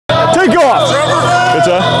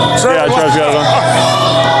that? Yeah, Trev's got it on.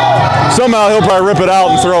 Somehow he'll probably rip it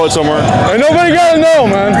out and throw it somewhere. And nobody got to know,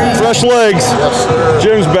 man. Fresh legs.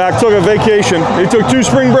 Jim's back. Took a vacation. He took 2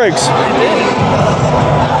 spring breaks.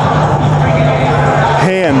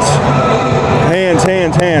 Hands. Hands,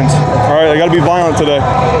 hands, hands. All right, they got to be violent today.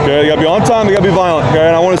 Okay, they got to be on time. They got to be violent. Okay,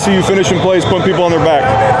 and I want to see you finish in place, putting people on their back.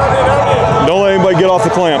 Don't let anybody get off the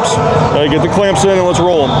clamps. Okay, get the clamps in and let's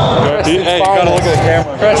roll them. Okay? Hey, you got to look at the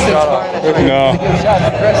camera. No.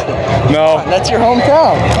 No. That's your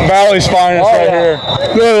hometown. Valley's finest right here.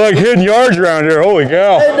 They're like hidden yards around here. Holy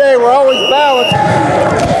cow. Hey, day, we're always balanced.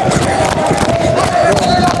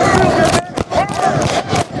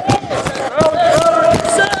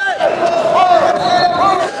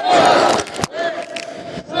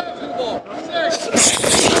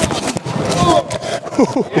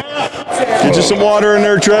 Get you some water in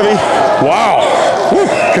there, Trevi. Wow. Woo.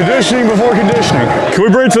 Conditioning before conditioning. Can we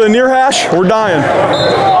bring it to the near hash? We're dying.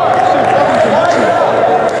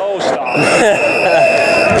 Oh, stop.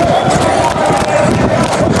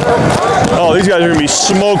 Oh, these guys are going to be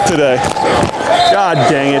smoked today. God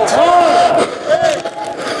dang it.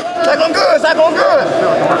 That going good. That going good.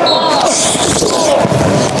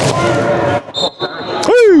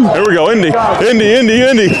 Woo! There we go. Indy. Indy, Indy,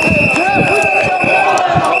 Indy.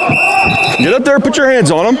 Get up there, put your hands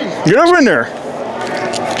on them. Get over in there.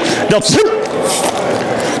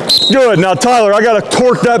 Good. Now, Tyler, I got to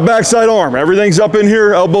torque that backside arm. Everything's up in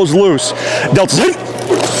here, elbows loose.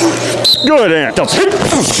 Good, Ant.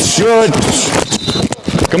 Good.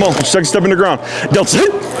 Come on, second step in the ground.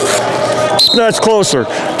 That's closer.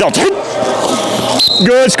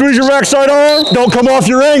 Good. Squeeze your backside arm. Don't come off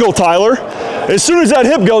your angle, Tyler. As soon as that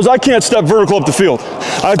hip goes, I can't step vertical up the field.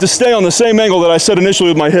 I have to stay on the same angle that I set initially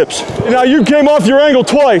with my hips. Now you came off your angle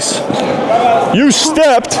twice. You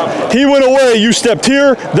stepped, he went away, you stepped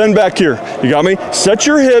here, then back here. You got me? Set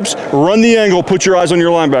your hips, run the angle, put your eyes on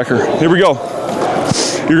your linebacker. Here we go.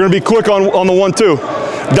 You're gonna be quick on the 1-2.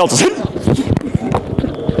 Deltas.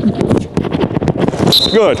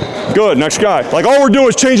 Good, good, next guy. Like all we're doing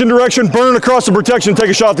is changing direction, burning across the protection, take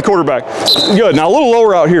a shot at the quarterback. Good, now a little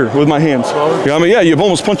lower out here with my hands. You know what I mean? Yeah, you've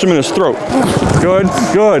almost punched him in his throat. Good,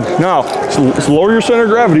 good. Now, lower your center of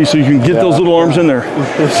gravity so you can get those little arms in there.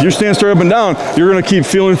 If you stand straight up and down, you're gonna keep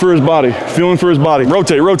feeling for his body, feeling for his body.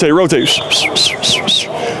 Rotate, rotate, rotate.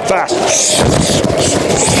 Fast.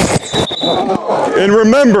 And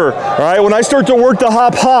remember, all right, when I start to work the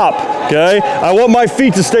hop, okay, I want my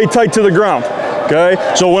feet to stay tight to the ground. Okay,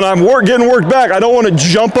 so when I'm getting worked back, I don't want to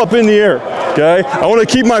jump up in the air. Okay, I want to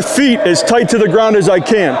keep my feet as tight to the ground as I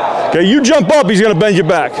can. Okay, you jump up, he's going to bend you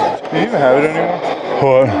back. Do you even have it anymore?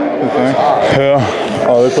 What? The thing? Yeah.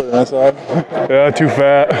 Oh, they put it inside? Yeah, too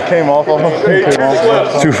fat. Came off on them? Came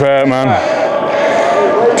off. Too fat,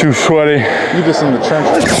 man. Too sweaty. You just in the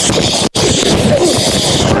trenches.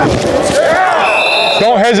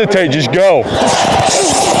 Don't hesitate, just go.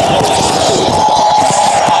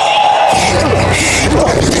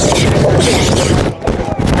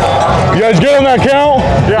 You guys good on that count?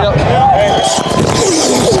 Yeah.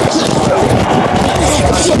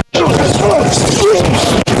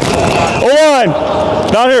 O-line,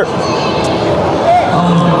 down here.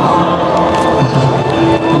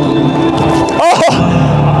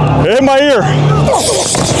 Oh, it hit my ear.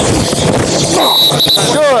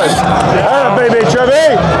 Good. Yeah, baby,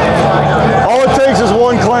 Trevi. All it takes is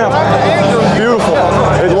one clamp. Beautiful.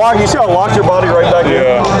 You see how it locked your body right back in?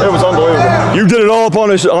 Yeah. It was unbelievable. You did it all up on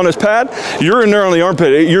his pad. You're in there on the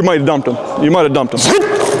armpit. You might have dumped him. You might have dumped him.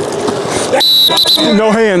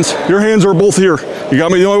 No hands. Your hands are both here. You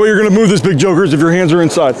got me? The only way you're going to move this big joker is if your hands are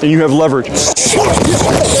inside and you have leverage. That's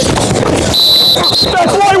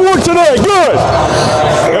light work today. Good.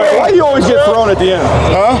 Why do you always get thrown at the end?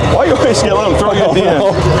 Huh? Why do you always let them throw you at the end?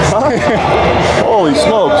 Huh? Holy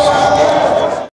smoke.